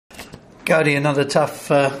Cody, another tough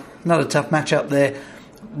match up there.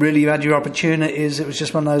 Really, you had your opportunities. It was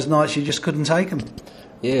just one of those nights you just couldn't take them.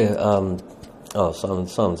 Yeah,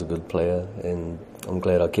 Simon's a good player, and I'm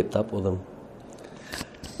glad I kept up with him.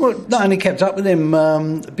 Well, not only kept up with him,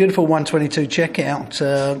 beautiful 122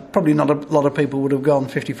 checkout. Probably not a lot of people would have gone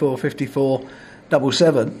 54, 54,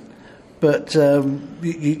 77. But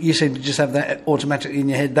you seem to just have that automatically in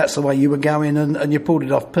your head. That's the way you were going, and you pulled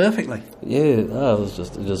it off perfectly. Yeah, I was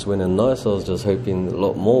just winning nice. I was just hoping a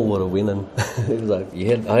lot more would have winning. It was like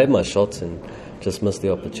I had my shots and just missed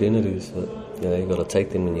the opportunities. But you got to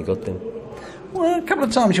take them when you got them. Well, a couple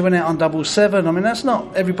of times you went out on 7-7. I mean, that's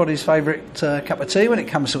not everybody's favourite cup of tea when it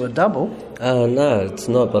comes to a double. No, it's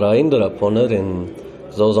not. But I ended up on it, and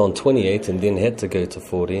I was on 28 and then had to go to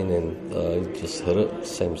 14, and I just hit it,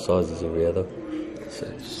 same size as every other.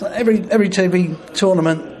 So every TV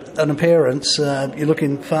tournament and appearance, you're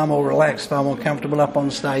looking far more relaxed, far more comfortable up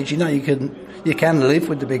on stage. You know you can live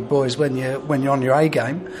with the big boys when you're on your A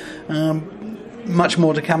game. Much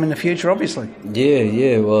more to come in the future, obviously.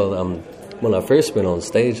 Yeah. Well, when I first went on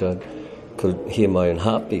stage, I could hear my own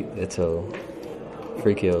heartbeat. That's how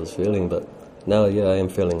freaky I was feeling. But now, I am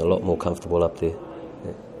feeling a lot more comfortable up there.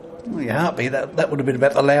 Well, your heartbeat, that would have been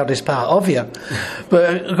about the loudest part of you.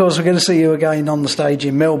 But, of course, we're going to see you again on the stage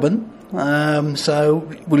in Melbourne. So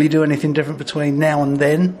will you do anything different between now and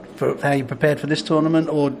then for how you prepared for this tournament,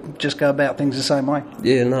 or just go about things the same way?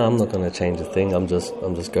 Yeah, no, I'm not going to change a thing. I'm just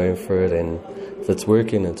going for it, and if it's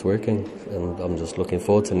working, it's working. And I'm just looking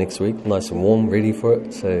forward to next week, nice and warm, ready for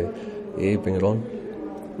it. So, yeah, bring it on.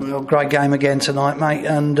 Well, great game again tonight, mate,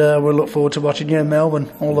 and we'll look forward to watching you in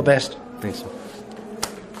Melbourne. All the best. Thanks.